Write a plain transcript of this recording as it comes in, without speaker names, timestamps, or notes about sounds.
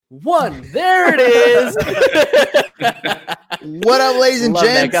one. There it is. What up, ladies and Love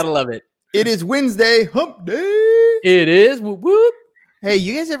that. gents? Gotta love it. It is Wednesday, hump day. It is. Whoop, whoop. Hey,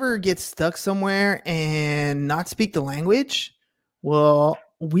 you guys ever get stuck somewhere and not speak the language? Well,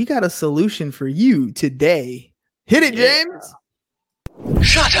 we got a solution for you today. Hit it, James.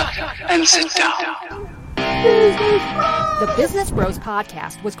 Shut up and sit down. The Business Bros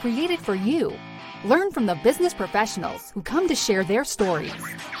Podcast was created for you. Learn from the business professionals who come to share their stories.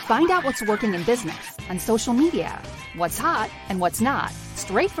 Find out what's working in business and social media, what's hot and what's not,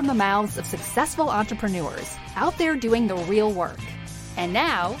 straight from the mouths of successful entrepreneurs out there doing the real work. And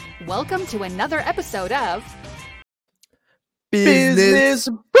now, welcome to another episode of Business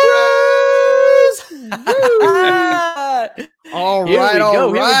Bros. All Here right, we all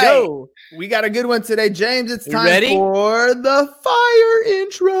go, right. Here we go. We got a good one today, James. It's You time ready? for the fire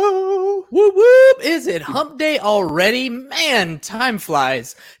intro. Whoop, whoop. Is it hump day already? Man, time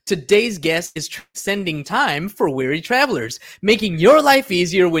flies. Today's guest is transcending time for weary travelers, making your life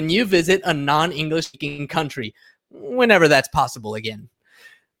easier when you visit a non-English speaking country, whenever that's possible again.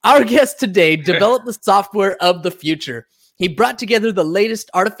 Our guest today developed the software of the future. He brought together the latest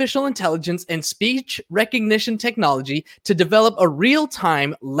artificial intelligence and speech recognition technology to develop a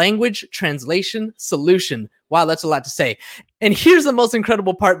real-time language translation solution. Wow, that's a lot to say. And here's the most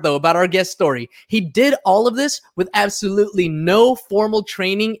incredible part, though, about our guest story. He did all of this with absolutely no formal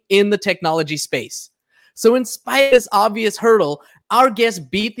training in the technology space. So in spite of this obvious hurdle, our guest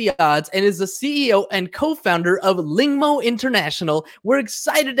beat the odds and is the CEO and co-founder of Lingmo International. We're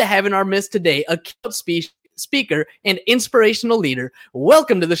excited to have in our midst today a keynote speaker and inspirational leader.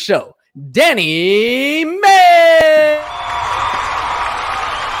 Welcome to the show, Danny May.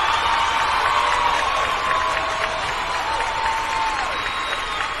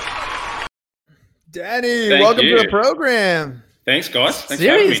 Danny, Thank welcome you. to the program. Thanks, guys. Thanks for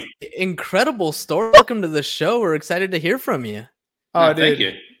having Serious, me. incredible story. Welcome to the show. We're excited to hear from you. Oh, No, dude. thank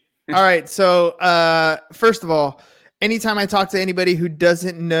you. All right. So, first of all, anytime I talk to anybody who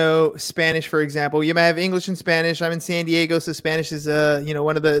doesn't know Spanish, for example, you might have English and Spanish. I'm in San Diego, so Spanish is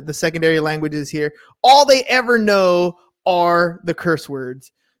one of the secondary languages here. All they ever know are the curse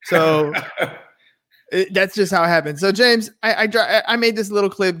words. So that's just how it happens. So, James, I made this little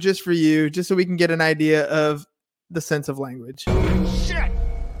clip just for you, just so we can get an idea of the sense of language. Shit!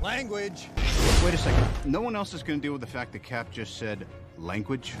 Language. Wait a second. No one else is going to deal with the fact that Cap just said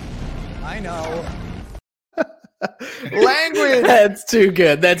language? I know. Language. That's too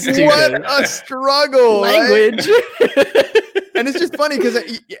good. That's too What good. a struggle. right? Language. And it's just funny because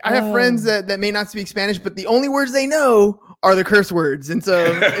I have friends that may not speak Spanish, but the only words they know are the curse words. And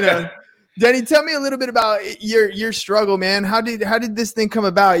so, Danny, tell me a little bit about your struggle, man. How did this thing come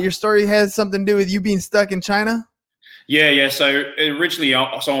about? Your story has something to do with you being stuck in China? Yeah. So originally,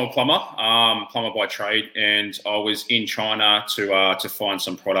 I'm a plumber, plumber by trade, and I was in China to find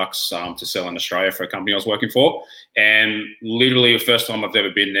some products to sell in Australia for a company I was working for. And literally, the first time I've ever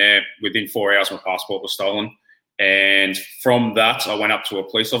been there, within 4 hours, my passport was stolen. And from that, I went up to a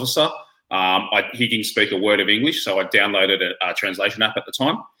police officer. He didn't speak a word of English, so I downloaded a translation app at the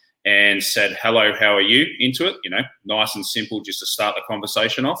time and said, "Hello, how are you?" into it. Nice and simple, just to start the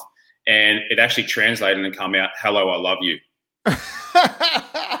conversation off. And it actually translated and come out, "Hello, I love you."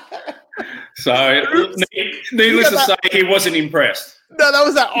 So, needless to say, he wasn't impressed. No, that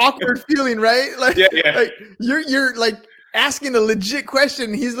was that awkward feeling, right? Like, Yeah. like you're like asking a legit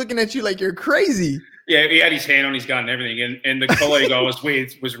question. He's looking at you like you're crazy. Yeah, he had his hand on his gun and everything. And the colleague I was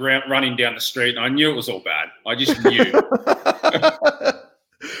with was running down the street, and I knew it was all bad. I just knew.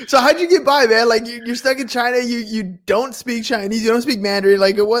 So how'd you get by, man? Like you're stuck in China. You don't speak Chinese. You don't speak Mandarin.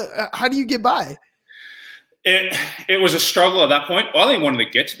 Like what? How do you get by? It was a struggle at that point. I only wanted to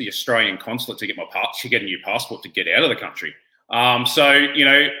get to the Australian consulate to get a new passport to get out of the country.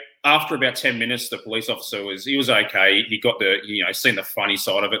 After about 10 minutes, the police officer was okay. He got seen the funny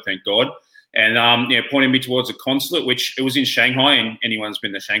side of it, thank God. And pointed me towards a consulate, which it was in Shanghai, and anyone who's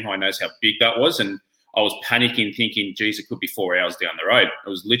been to Shanghai knows how big that was. And I was panicking, thinking, geez, it could be 4 hours down the road. It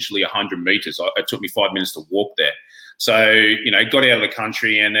was literally 100 meters. It took me 5 minutes to walk there. So, got out of the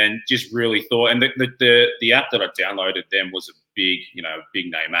country and then just really thought, and the app that I downloaded then was a big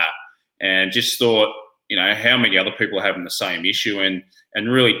name app, and just thought, how many other people are having the same issue, and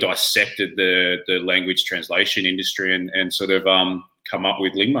really dissected the language translation industry and sort of come up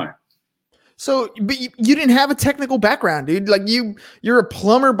with Lingmo. So, but you didn't have a technical background, dude. Like you're a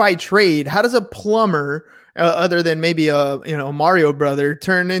plumber by trade. How does a plumber, other than maybe a Mario brother,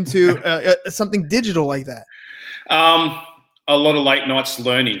 turn into something digital like that? A lot of late nights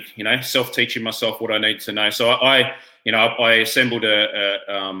learning, self-teaching myself what I need to know. So I I assembled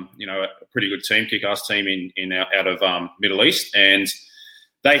a pretty good team, kick-ass team out of Middle East, and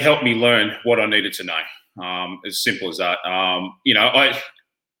they helped me learn what I needed to know. As simple as that.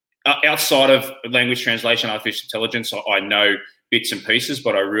 Outside of language translation, artificial intelligence, I know bits and pieces,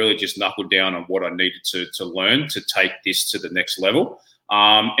 but I really just knuckled down on what I needed to learn to take this to the next level.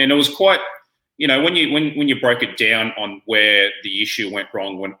 And it was quite, when you broke it down on where the issue went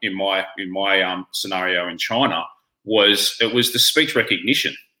wrong in my scenario in China it was the speech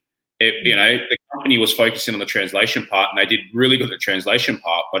recognition. The company was focusing on the translation part, and they did really good at the translation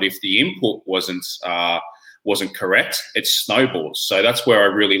part. But if the input wasn't correct, it snowballs. So that's where I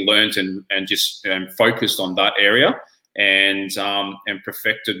really learned and just focused on that area and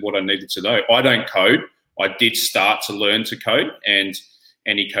perfected what I needed to know. I don't code. I did start to learn to code, and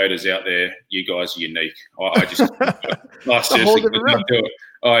any coders out there, you guys are unique. I just seriously could not do it.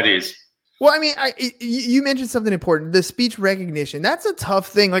 Oh, it is. Well, I mean, you mentioned something important, the speech recognition. That's a tough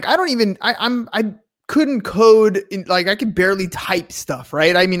thing. Like, I couldn't code I could barely type stuff,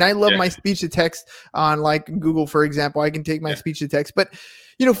 right? I mean, I love my speech to text on like Google, for example. I can take my speech to text, but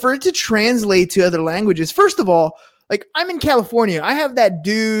for it to translate to other languages, first of all, like I'm in California, I have that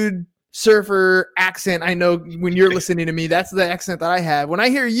dude surfer accent. I know when you're listening to me, that's the accent that I have. When I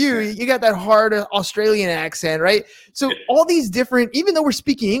hear you got that hard Australian accent, right? So all these different, even though we're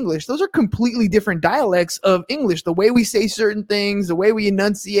speaking English, those are completely different dialects of English. The way we say certain things, the way we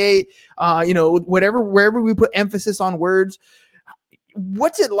enunciate, wherever we put emphasis on words.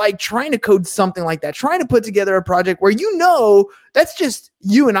 What's it like trying to code something like that, trying to put together a project where that's just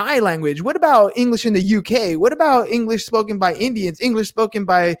you and I language? What about English in the UK? What about English spoken by Indians, English spoken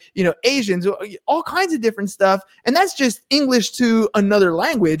by, Asians, all kinds of different stuff? And that's just English to another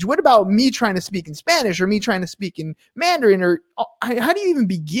language. What about me trying to speak in Spanish or me trying to speak in Mandarin? Or how do you even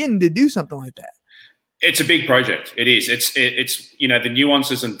begin to do something like that? It's a big project. It is. It's the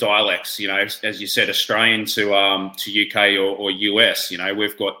nuances and dialects. As you said, Australian to UK or US.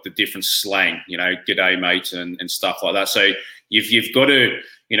 We've got the different slang. G'day mate and stuff like that. So you've got to.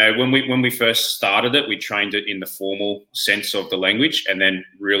 When we first started it, we trained it in the formal sense of the language, and then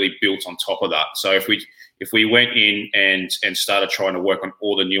really built on top of that. So if we went in and started trying to work on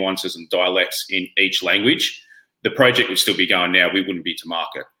all the nuances and dialects in each language, the project would still be going now. We wouldn't be to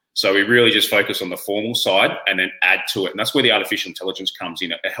market. So we really just focus on the formal side and then add to it. And that's where the artificial intelligence comes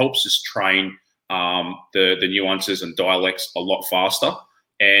in. It helps us train the nuances and dialects a lot faster.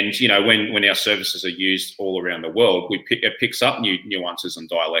 And, when our services are used all around the world, it picks up new nuances and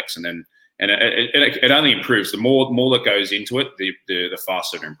dialects. And it only improves. The more that goes into it, the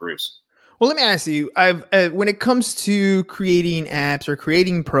faster it improves. Well, let me ask you, when it comes to creating apps or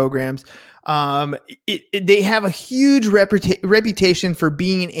creating programs, they have a huge reputation for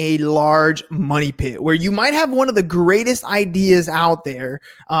being a large money pit where you might have one of the greatest ideas out there.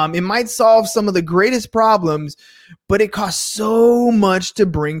 It might solve some of the greatest problems, but it costs so much to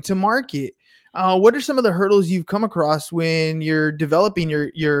bring to market. What are some of the hurdles you've come across when you're developing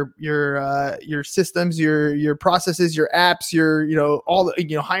your systems, your processes, your apps,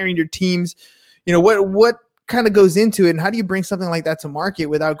 hiring your teams? What kind of goes into it, and how do you bring something like that to market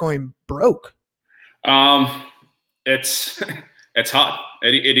without going broke? It's hard.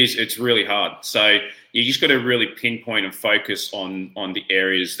 It is. It's really hard. So you just got to really pinpoint and focus on the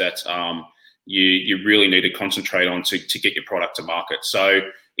areas that you really need to concentrate on to get your product to market. So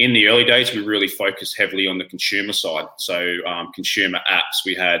in the early days, we really focused heavily on the consumer side. So consumer apps.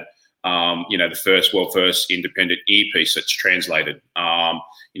 We had the world first independent earpiece that's translated.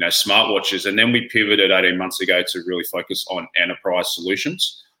 Smartwatches, and then we pivoted 18 months ago to really focus on enterprise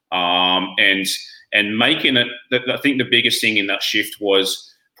solutions, and making it. I think the biggest thing in that shift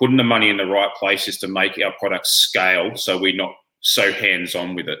was putting the money in the right places to make our product scale, so we're not so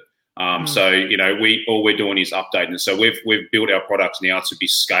hands-on with it. So all we're doing is updating. So we've built our products now to be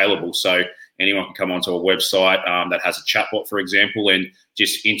scalable. So anyone can come onto a website that has a chatbot, for example, and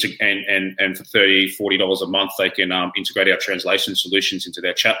just and for $30, $40 a month, they can integrate our translation solutions into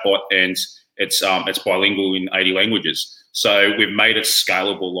their chatbot, and it's bilingual in 80 languages. So we've made it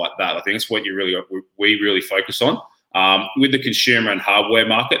scalable like that. I think that's what we really focus on. With the consumer and hardware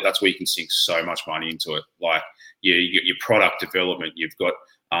market, that's where you can sink so much money into it. Like you get your product development, you've got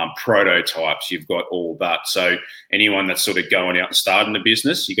prototypes, you've got all that. So anyone that's sort of going out and starting a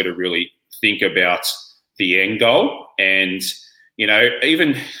business, you got to really think about the end goal. And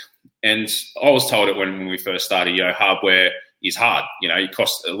and I was told it when we first started, hardware is hard. It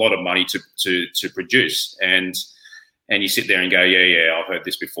costs a lot of money to produce, and you sit there and go, yeah, I've heard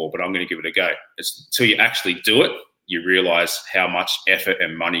this before, but I'm going to give it a go. Until you actually do it, you realize how much effort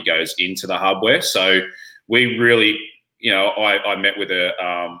and money goes into the hardware. So we really, I met with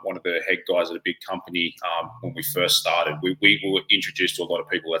one of the head guys at a big company when we first started. We were introduced to a lot of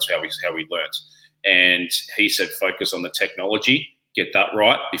people. That's how we learnt. And he said, focus on the technology, get that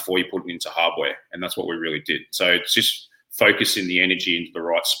right before you put it into hardware. And that's what we really did. So it's just focusing the energy into the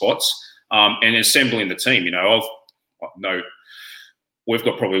right spots and assembling the team. We've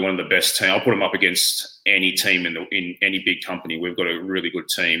got probably one of the best teams. I'll put them up against any team in any big company. We've got a really good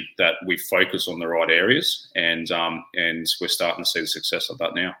team that we focus on the right areas, and we're starting to see the success of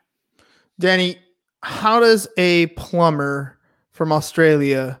that now. Danny, how does a plumber from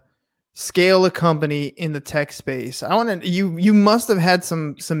Australia scale a company in the tech space? You must have had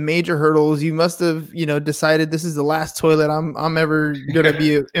some major hurdles. You must have, decided this is the last toilet I'm ever going to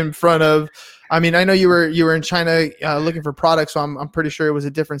be in front of. I mean, I know you were in China looking for products, so I'm pretty sure it was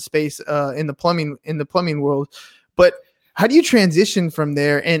a different space in the plumbing world. But how do you transition from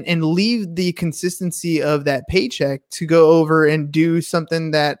there and leave the consistency of that paycheck to go over and do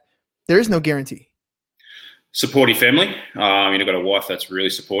something that there is no guarantee? Supportive family. I've got a wife that's really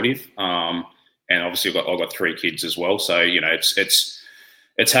supportive, and obviously I've got 3 kids as well. So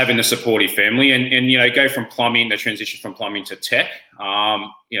it's having the supportive family, and go from plumbing, the transition from plumbing to tech.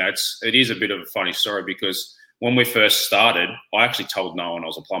 It is a bit of a funny story, because when we first started, I actually told no one I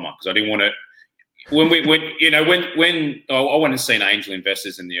was a plumber, because I didn't want to. When I went and seen angel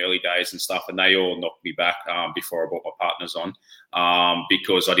investors in the early days and stuff, and they all knocked me back before I brought my partners on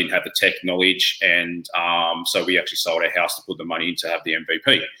because I didn't have the tech knowledge, and so we actually sold our house to put the money in to have the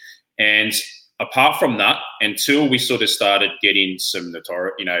MVP. And apart from that, until we sort of started getting some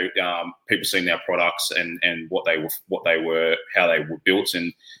notoriety, people seeing our products and what they were, how they were built,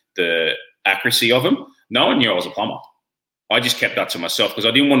 and the accuracy of them, no one knew I was a plumber. I just kept that to myself because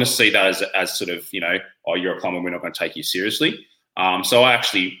I didn't want to see that as sort of, oh, you're a plumber, we're not going to take you seriously. So I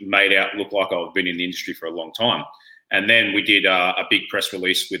actually made out look like I've been in the industry for a long time. And then we did a big press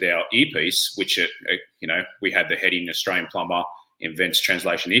release with our earpiece, which, we had the heading Australian Plumber Invents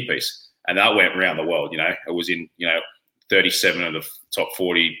Translation Earpiece. And that went around the world. It was in, 37 of the top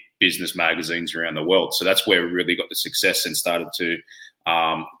 40 business magazines around the world. So that's where we really got the success and started to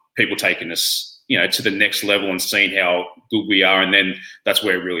people taking us, to the next level and seeing how good we are. And then that's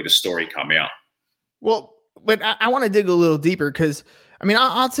where really the story come out. Well, but I want to dig a little deeper because,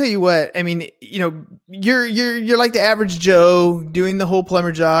 I'll tell you what, you're like the average Joe doing the whole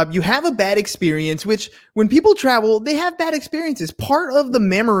plumber job. You have a bad experience, which when people travel, they have bad experiences. Part of the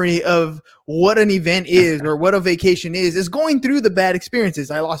memory of what an event is or what a vacation is going through the bad experiences.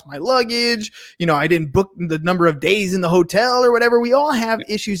 I lost my luggage. I didn't book the number of days in the hotel or whatever. We all have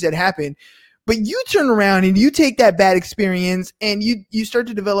issues that happen. But you turn around and you take that bad experience and you start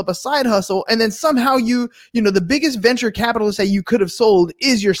to develop a side hustle. And then somehow the biggest venture capitalist that you could have sold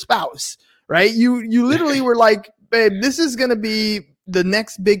is your spouse, right? You literally were like, babe, this is going to be the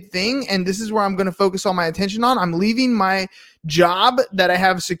next big thing. And this is where I'm going to focus all my attention on. I'm leaving my job that I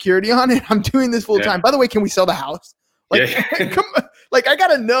have security on and I'm doing this full time. Yeah. By the way, can we sell the house? Come on, I got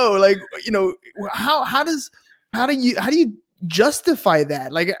to know, how do you justify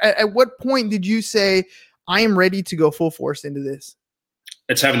that? At what point did you say, I am ready to go full force into this?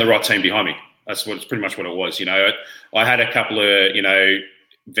 It's having the right team behind me. It's pretty much what it was. I had a couple of,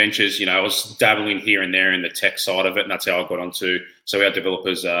 ventures, I was dabbling here and there in the tech side of it. And that's how I got onto, so our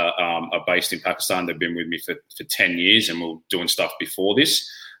developers are based in Pakistan. They've been with me for 10 years and we're doing stuff before this.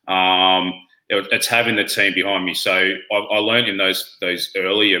 It's having the team behind me. So I learned in those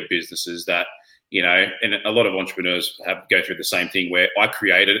earlier businesses that, and a lot of entrepreneurs go through the same thing where I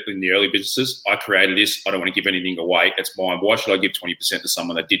created it in the early businesses. I created this. I don't want to give anything away. It's mine. Why should I give 20% to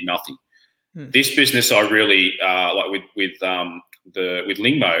someone that did nothing? This business, I really with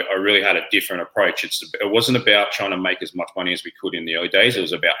Lingmo, I really had a different approach. It wasn't about trying to make as much money as we could in the early days. It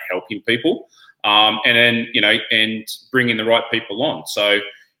was about helping people, and then and bringing the right people on. So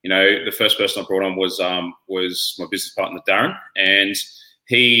the first person I brought on was my business partner Darren, and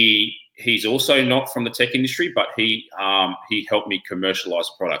he's also not from the tech industry, but he helped me commercialize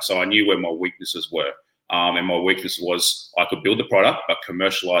the product. So I knew where my weaknesses were. And my weakness was I could build the product, but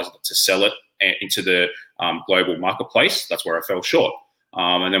commercialize it to sell it into the global marketplace. That's where I fell short.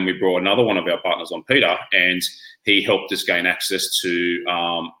 And then we brought another one of our partners on, Peter, and he helped us gain access to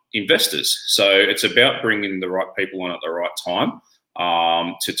investors. So it's about bringing the right people on at the right time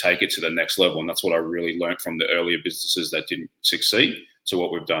to take it to the next level. And that's what I really learned from the earlier businesses that didn't succeed to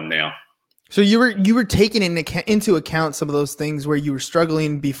what we've done now. So you were taking into account some of those things where you were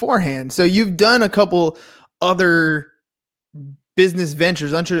struggling beforehand. So you've done a couple other business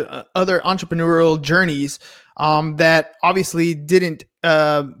ventures, other entrepreneurial journeys. that obviously didn't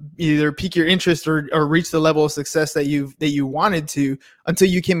either pique your interest or reach the level of success that you wanted to until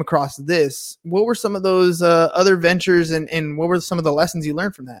you came across this. What were some of those other ventures, and what were some of the lessons you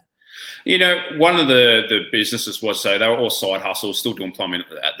learned from that? One of the businesses was, so they were all side hustles, still doing plumbing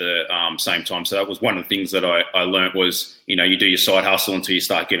at the same time. So that was one of the things that I learned was, you do your side hustle until you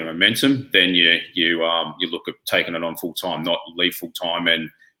start getting momentum. Then you look at taking it on full time, not leave full time and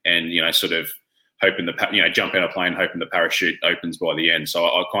sort of hoping jump out of plane, hoping the parachute opens by the end.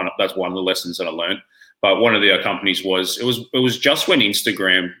 So that's one of the lessons that I learned. But one of the companies was, it was just when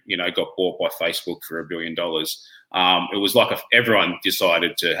Instagram, got bought by Facebook for $1 billion. It was like everyone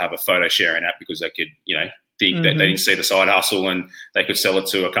decided to have a photo sharing app because they could, think that they didn't see the side hustle and they could sell it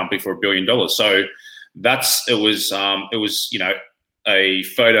to a company for $1 billion. So it was a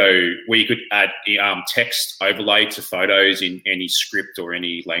photo where you could add text overlay to photos in any script or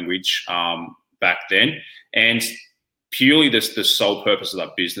any language back then. And purely the sole purpose of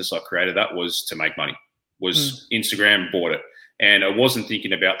that business I created that was to make money. Instagram bought it. And I wasn't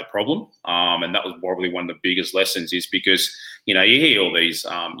thinking about the problem. And that was probably one of the biggest lessons is because, you hear all these,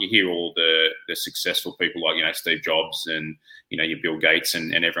 you hear all the successful people like, Steve Jobs and, your Bill Gates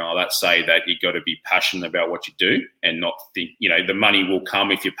and everyone like that say that you got to be passionate about what you do and not think, the money will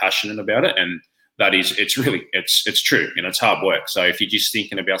come if you're passionate about it. And that is, it's true. It's hard work. So if you're just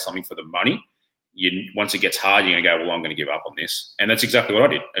thinking about something for the money, once it gets hard, you're going to go, well, I'm going to give up on this. And that's exactly what I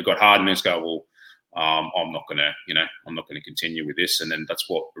did. It got hard and then it's go, well, I'm not gonna continue with this, and then that's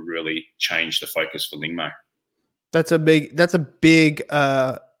what really changed the focus for Lingmo. That's a big,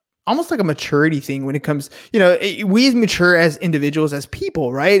 almost like a maturity thing when it comes. We mature as individuals, as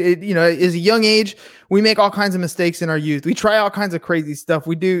people, right? As a young age, we make all kinds of mistakes in our youth. We try all kinds of crazy stuff.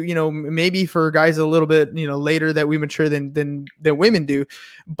 We do, maybe for guys a little bit, later that we mature than women do.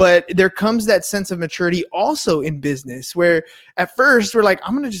 But there comes that sense of maturity also in business where at first we're like,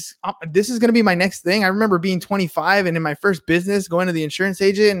 this is going to be my next thing. I remember being 25 and in my first business going to the insurance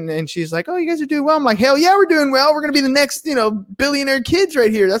agent and she's like, oh, you guys are doing well. I'm like, hell yeah, we're doing well. We're going to be the next, billionaire kids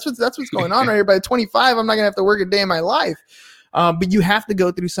right here. That's what's going on right here. By 25, I'm not going to have to work a day in my life. But you have to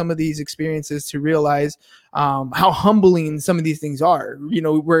go through some of these experiences to realize how humbling some of these things are.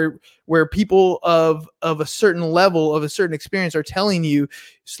 Where people of a certain level, of a certain experience, are telling you,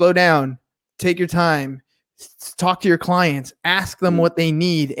 slow down, take your time, talk to your clients, ask them what they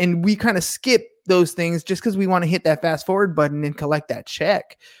need, and we kind of skip those things just because we want to hit that fast forward button and collect that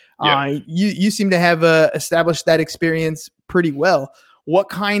check. Yeah. You seem to have established that experience pretty well. What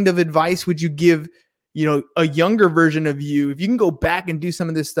kind of advice would you give? A younger version of you, if you can go back and do some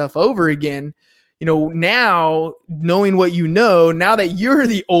of this stuff over again, now knowing what now that you're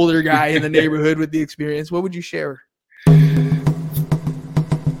the older guy in the neighborhood with the experience, what would you share?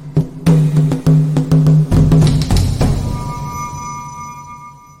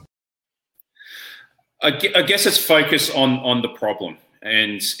 I guess it's focus on the problem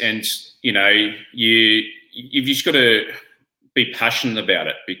and you've just got to be passionate about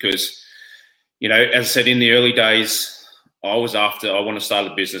it because as I said, in the early days, I want to start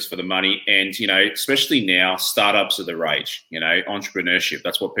a business for the money. And, especially now, startups are the rage, entrepreneurship.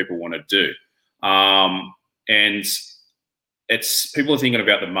 That's what people want to do. And people are thinking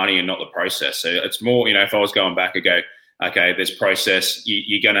about the money and not the process. So it's more, if I was going back, I go, okay, there's process.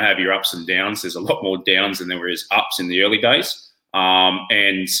 You're going to have your ups and downs. There's a lot more downs than there is ups in the early days.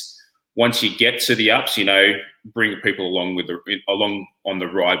 And once you get to the ups, bring people along on the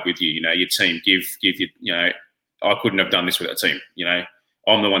ride with you. Your team give you. I couldn't have done this without a team.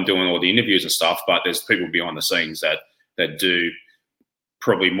 I'm the one doing all the interviews and stuff, but there's people behind the scenes that do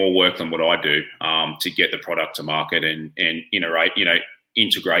probably more work than what I do to get the product to market and iterate.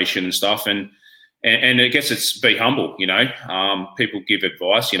 Integration and stuff. And I guess it's be humble. People give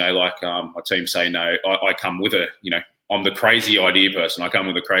advice. Like my team say, no, I come with I'm the crazy idea person. I come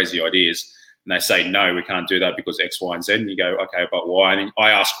with the crazy ideas. And they say, no, we can't do that because X, Y, and Z. And you go, okay, but why? And I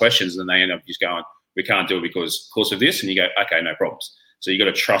ask questions and they end up just going, we can't do it because of this. And you go, okay, no problems. So you got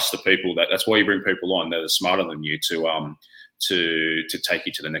to trust the people. That's why you bring people on that are smarter than you to take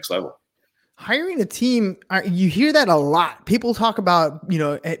you to the next level. Hiring a team, you hear that a lot. People talk about,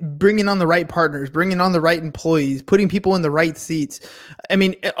 bringing on the right partners, bringing on the right employees, putting people in the right seats. I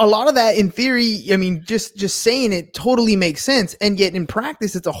mean, a lot of that in theory, just saying it totally makes sense. And yet in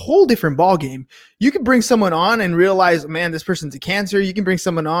practice, it's a whole different ballgame. You can bring someone on and realize, man, this person's a cancer. You can bring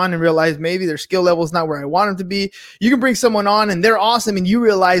someone on and realize maybe their skill level is not where I want them to be. You can bring someone on and they're awesome. And you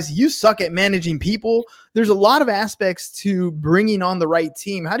realize you suck at managing people. There's a lot of aspects to bringing on the right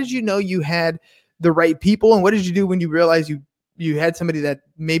team. How did you know you had the right people? And what did you do when you realized you had somebody that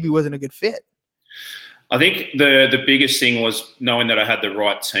maybe wasn't a good fit? I think the biggest thing was knowing that I had the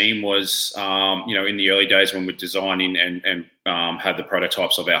right team was, in the early days when we're designing and had the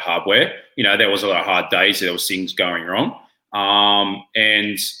prototypes of our hardware, there was a lot of hard days. There was things going wrong. I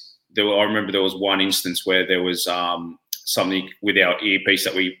remember there was one instance where there was something with our earpiece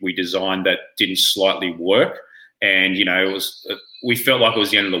that we designed that didn't slightly work. And, we felt like it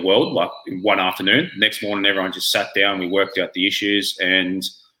was the end of the world, like one afternoon. Next morning, everyone just sat down, we worked out the issues, and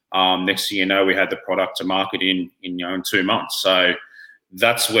next thing you know, we had the product to market in 2 months. So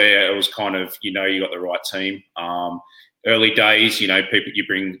that's where it was kind of, you got the right team. Early days, people, you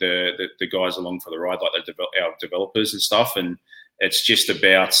bring the guys along for the ride, like our developers and stuff. And it's just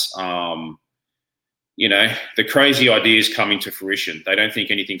about, the crazy ideas coming to fruition. They don't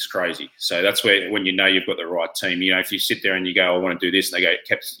think anything's crazy. So that's when you've got the right team. If you sit there and you go, I want to do this, and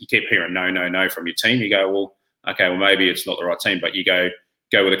you keep hearing no from your team, you go, well, okay, well, maybe it's not the right team, but you go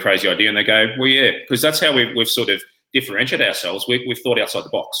with a crazy idea, and they go, well, yeah, because that's how we've sort of differentiated ourselves. We've thought outside the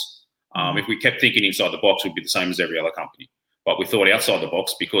box. If we kept thinking inside the box, we'd be the same as every other company. But we thought outside the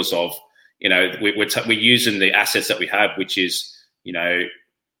box because of, we're using the assets that we have, which is,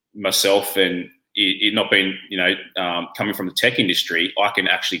 myself and it not being, coming from the tech industry, I can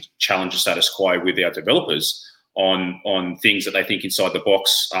actually challenge the status quo with our developers on things that they think inside the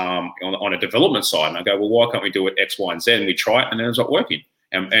box on a development side. And I go, well, why can't we do it X, Y, and Z? And we try it, and then it's not working.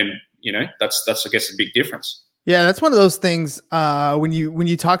 And that's I guess a big difference. Yeah, that's one of those things when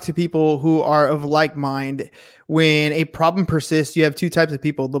you talk to people who are of like mind, when a problem persists, you have two types of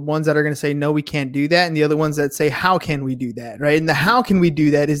people: the ones that are going to say, no, we can't do that, and the other ones that say, how can we do that, right? And the how can we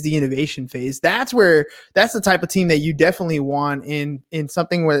do that is the innovation phase. That's the type of team that you definitely want in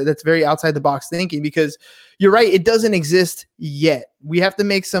something that's very outside the box thinking, because you're right, it doesn't exist yet. We have to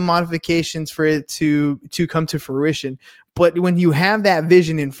make some modifications for it to come to fruition. But when you have that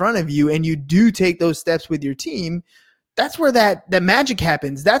vision in front of you and you do take those steps with your team, that's where that magic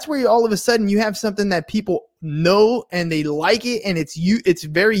happens. That's where all of a sudden you have something that people know and they like it, and it's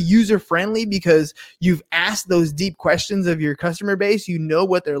very user friendly because you've asked those deep questions of your customer base. You know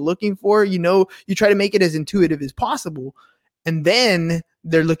what they're looking for. You try to make it as intuitive as possible, and then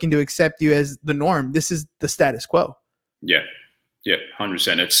they're looking to accept you as the norm. This is the status quo. Yeah,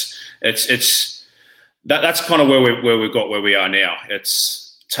 100%. It's that's kind of where we've got where we are now.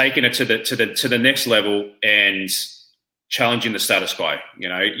 It's taking it to the next level and challenging the status quo.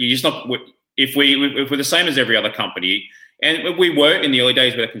 You're just not. If we're the same as every other company, and we were in the early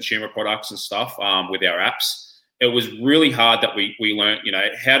days with our consumer products and stuff, with our apps, it was really hard that we learned,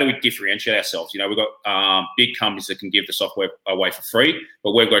 how do we differentiate ourselves? We've got big companies that can give the software away for free,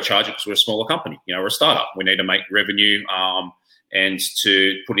 but we've got to charge it because we're a smaller company. We're a startup. We need to make revenue and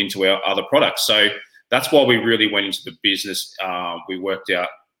to put into our other products. So that's why we really went into the business. We worked out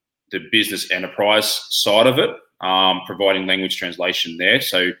the business enterprise side of it, providing language translation there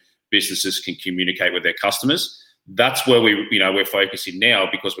so businesses can communicate with their customers. That's where we're focusing now,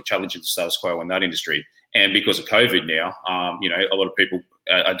 because we're challenging the status quo in that industry. And because of COVID now, a lot of people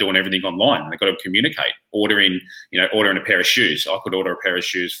are doing everything online. They've got to communicate, ordering a pair of shoes. I could order a pair of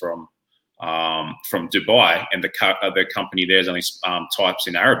shoes from Dubai, and the company there's only types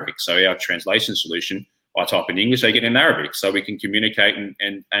in Arabic. So our translation solution, I type in English, they get in Arabic, so we can communicate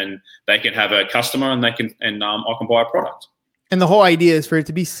and they can have a customer and I can buy a product. And the whole idea is for it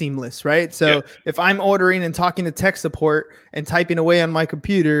to be seamless, right? So if I'm ordering and talking to tech support and typing away on my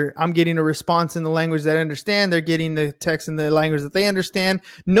computer, I'm getting a response in the language that I understand. They're getting the text in the language that they understand.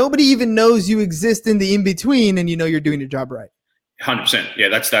 Nobody even knows you exist in the in-between, and you're doing your job right. 100%. Yeah,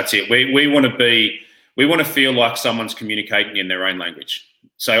 that's it. We want to feel like someone's communicating in their own language.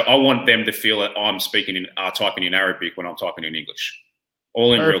 So I want them to feel that I'm typing in Arabic when I'm typing in English,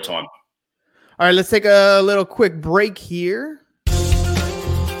 all in real time. All right, let's take a little quick break here.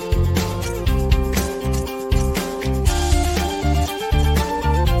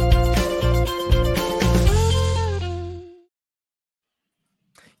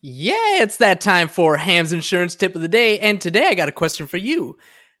 Yeah, it's that time for Ham's Insurance Tip of the Day. And today I got a question for you.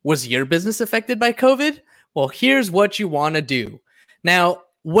 Was your business affected by COVID? Well, here's what you want to do. Now,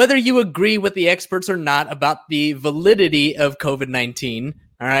 whether you agree with the experts or not about the validity of COVID-19,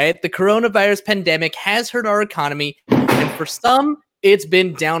 all right, the coronavirus pandemic has hurt our economy, and for some, it's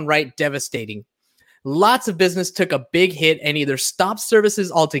been downright devastating. Lots of business took a big hit and either stopped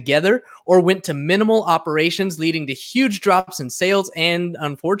services altogether or went to minimal operations, leading to huge drops in sales and,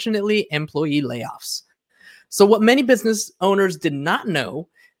 unfortunately, employee layoffs. So what many business owners did not know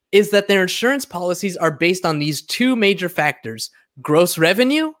is that their insurance policies are based on these two major factors: gross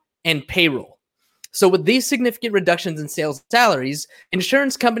revenue and payroll. So with these significant reductions in sales salaries,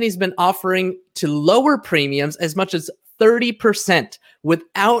 insurance companies have been offering to lower premiums as much as 30%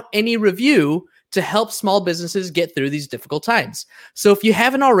 without any review to help small businesses get through these difficult times. So if you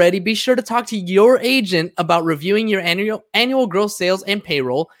haven't already, be sure to talk to your agent about reviewing your annual gross sales and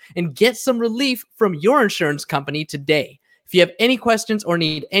payroll and get some relief from your insurance company today. If you have any questions or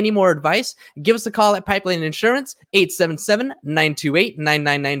need any more advice, give us a call at Pipeline Insurance,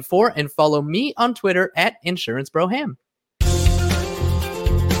 877-928-9994, and follow me on Twitter at InsuranceBroHam.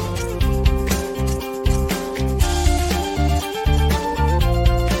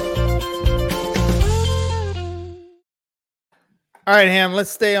 All right, Ham,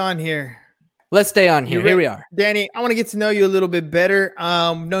 let's stay on here. Let's stay on here. Here we are. Danny, I want to get to know you a little bit better.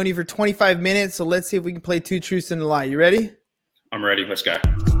 Known you for 25 minutes, so let's see if we can play Two Truths and a Lie. You ready? I'm ready. Let's go.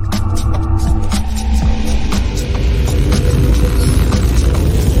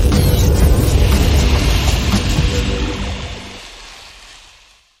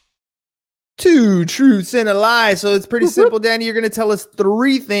 Two truths and a lie. So it's pretty simple, Danny. You're going to tell us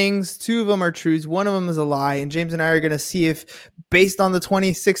 3 things. 2 of them are truths. 1 of them is a lie. And James and I are going to see if, based on the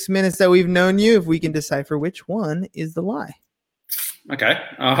 26 minutes that we've known you, if we can decipher which one is the lie. Okay.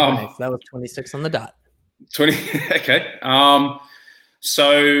 Nice. That was 26 on the dot. 20. Okay.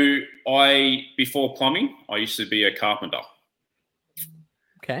 So before plumbing, I used to be a carpenter.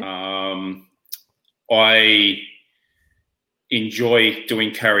 Okay. I enjoy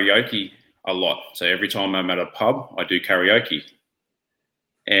doing karaoke a lot. So every time I'm at a pub, I do karaoke.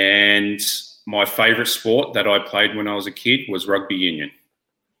 And my favorite sport that I played when I was a kid was rugby union.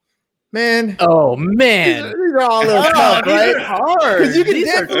 Man. Oh, man. These are all a little tough, right? Hard. Because you can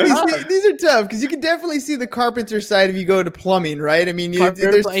These are definitely tough. see, these are tough because you can definitely see the carpenter side if you go to plumbing, right? I mean, there's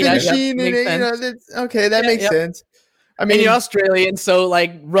finishing and that makes sense. I mean, and you're Australian, so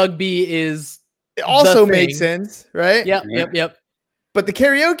like rugby is it also the makes thing. sense, right? Yep. But the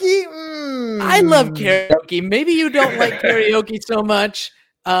karaoke, I love karaoke. Maybe you don't like karaoke so much.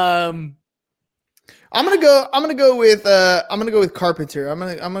 I'm gonna go with carpenter. I'm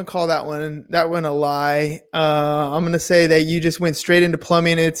gonna call that one a lie. I'm gonna say that you just went straight into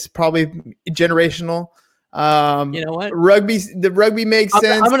plumbing. It's probably generational. You know what? The rugby makes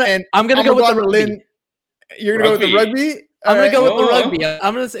sense. I'm gonna go with the rugby. You're gonna go with the rugby? I'm going to go with the rugby.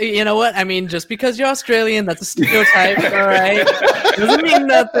 I'm going to say, you know what? I mean, just because you're Australian, that's a stereotype, all right? Doesn't mean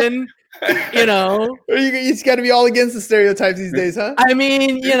nothing, you know. You just got to be all against the stereotypes these days, huh? I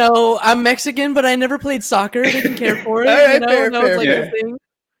mean, you know, I'm Mexican, but I never played soccer. I didn't care for it. All right, you know? fair, It's like a thing.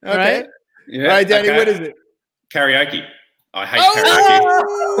 Okay. Right? Yeah. All right, Danny, what is it? Karaoke. I hate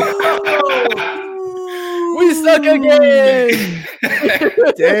karaoke. We suck again.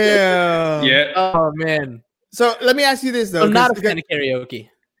 Damn. Yeah. Oh, man. So let me ask you this though. I'm not a fan of karaoke.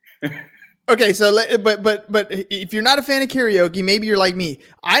 Okay, so but if you're not a fan of karaoke, maybe you're like me.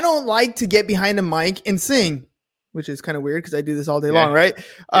 I don't like to get behind a mic and sing, which is kind of weird because I do this all day long, right?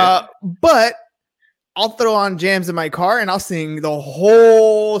 Yeah. But I'll throw on jams in my car and I'll sing the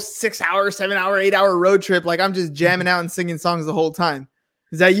whole 6 hour, 7 hour, 8 hour road trip. Like I'm just jamming out and singing songs the whole time.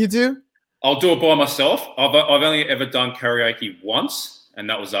 Is that you too? I'll do it by myself. I've only ever done karaoke once, and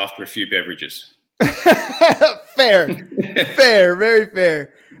that was after a few beverages. Fair, very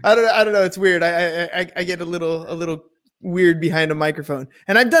fair. I don't know. It's weird. I get a little weird behind a microphone,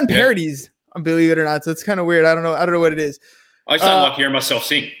 and I've done parodies, believe it or not. So it's kind of weird. I don't know what it is. I just don't like hearing myself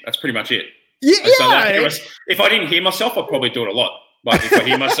sing. That's pretty much it. Yeah. If I didn't hear myself, I'd probably do it a lot. But if I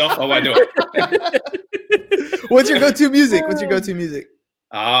hear myself, I won't do it. What's your go-to music?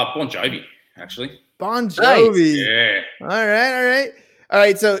 Bon Jovi, actually. Bon Jovi. Nice. Yeah. All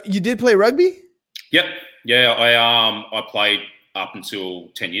right. So you did play rugby? Yep. Yeah. I played up until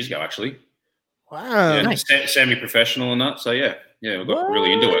 10 years ago, actually. Wow. Yeah, nice. Semi-professional and that. So yeah, I got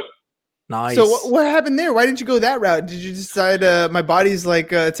really into it. Nice. So what happened there? Why didn't you go that route? Did you decide my body's like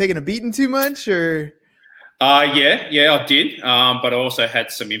taking a beating too much, or? Yeah, I did. But I also had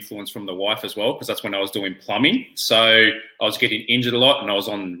some influence from the wife as well, because that's when I was doing plumbing. So I was getting injured a lot, and I was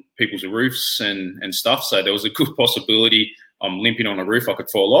on people's roofs and stuff. So there was a good possibility I'm limping on a roof, I could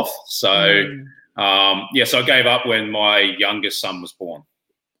fall off. So so I gave up when my youngest son was born.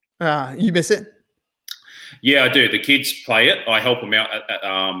 You miss it? Yeah, I do. The kids play it. I help them out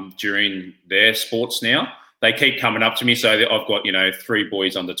during their sports now. They keep coming up to me. So I've got 3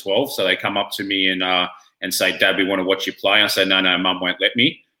 boys under 12. So they come up to me and say, "Dad, we want to watch you play." I say, "No, Mum won't let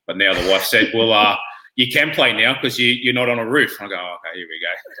me." But now the wife said, "Well, you can play now because you're not on a roof." I go, "Okay, here we go."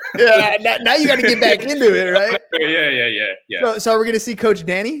 Yeah, now you got to get back into it, right? Yeah. So we're gonna see Coach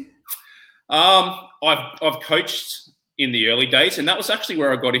Danny. I've coached in the early days, and that was actually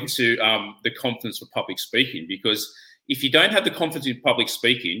where I got into the confidence for public speaking. Because if you don't have the confidence in public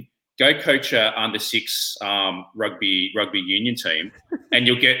speaking, go coach a under-6 rugby union team, and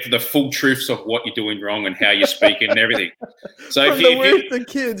you'll get the full truths of what you're doing wrong and how you're speaking and everything. So the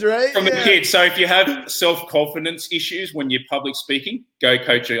kids, right? From the kids. So if you have self-confidence issues when you're public speaking, go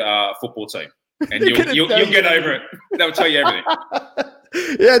coach a football team, and you'll get over it. They'll tell you everything.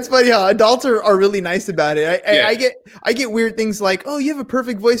 Yeah, it's funny how adults are really nice about it. I get weird things like, "Oh, you have a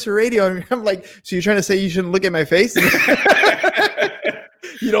perfect voice for radio," and I'm like, "So you're trying to say you shouldn't look at my face?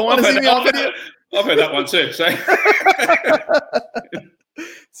 You don't want to see me on video?" I've heard that one too.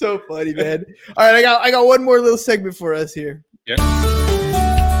 So funny, man. All right, I got one more little segment for us here. Yeah.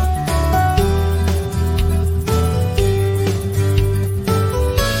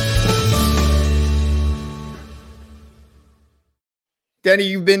 Danny,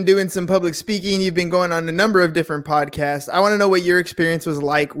 you've been doing some public speaking. You've been going on a number of different podcasts. I want to know what your experience was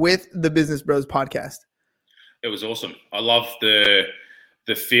like with the Business Bros podcast. It was awesome. I love the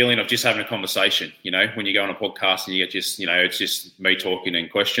feeling of just having a conversation, when you go on a podcast and you get just, it's just me talking and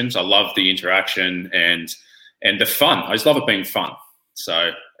questions. I love the interaction and the fun. I just love it being fun.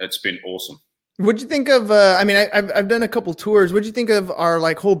 So it's been awesome. What'd you think of, I've done a couple tours. What'd you think of our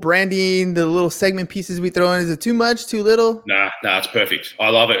whole branding, the little segment pieces we throw in? Is it too much, too little? Nah, it's perfect. I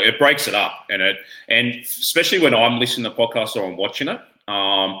love it. It breaks it up. And especially when I'm listening to podcasts or I'm watching it,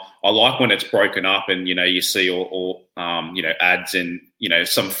 I like when it's broken up and, you see all ads and,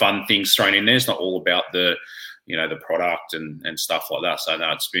 some fun things thrown in there. It's not all about the product and stuff like that. So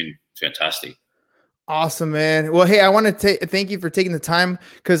no, it's been fantastic. Awesome, man. Well, hey, I want to thank you for taking the time,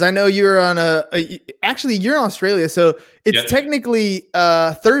 because I know you're on actually you're in Australia, so it's technically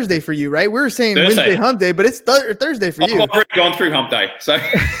Thursday for you, right? We were saying Thursday. Wednesday hump day, but it's Thursday for you. I've already gone through hump day, so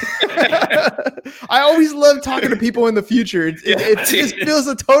I always love talking to people in the future. It just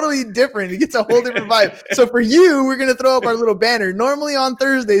feels totally different. It gets a whole different vibe. So for you, we're gonna throw up our little banner. Normally on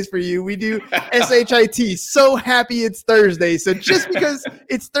Thursdays for you, we do SHIT. So happy it's Thursday. So just because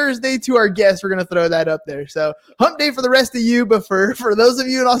it's Thursday to our guests, we're gonna throw that up there. So hump day for the rest of you, but for those of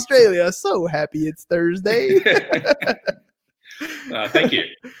you in Australia, so happy it's Thursday. Thank you.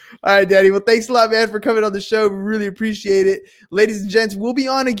 All right, Daddy. Well, thanks a lot, man, for coming on the show. We really appreciate it. Ladies and gents, we'll be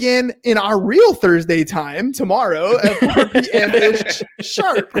on again in our real Thursday time tomorrow at 4 p.m.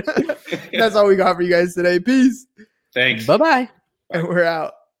 sharp. That's all we got for you guys today. Peace. Thanks. Bye-bye. And we're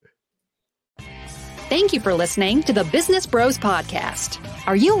out. Thank you for listening to the Business Bros Podcast.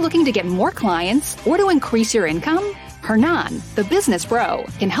 Are you looking to get more clients or to increase your income? Hernan, the business bro,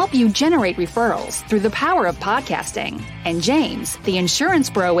 can help you generate referrals through the power of podcasting. And James, the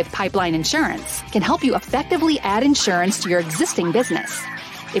insurance bro with Pipeline Insurance, can help you effectively add insurance to your existing business.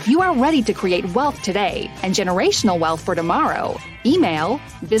 If you are ready to create wealth today and generational wealth for tomorrow, email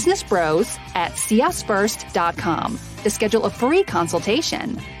businessbros@csfirst.com to schedule a free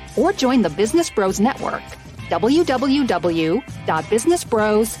consultation, or join the Business Bros Network,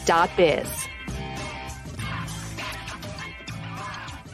 www.businessbros.biz.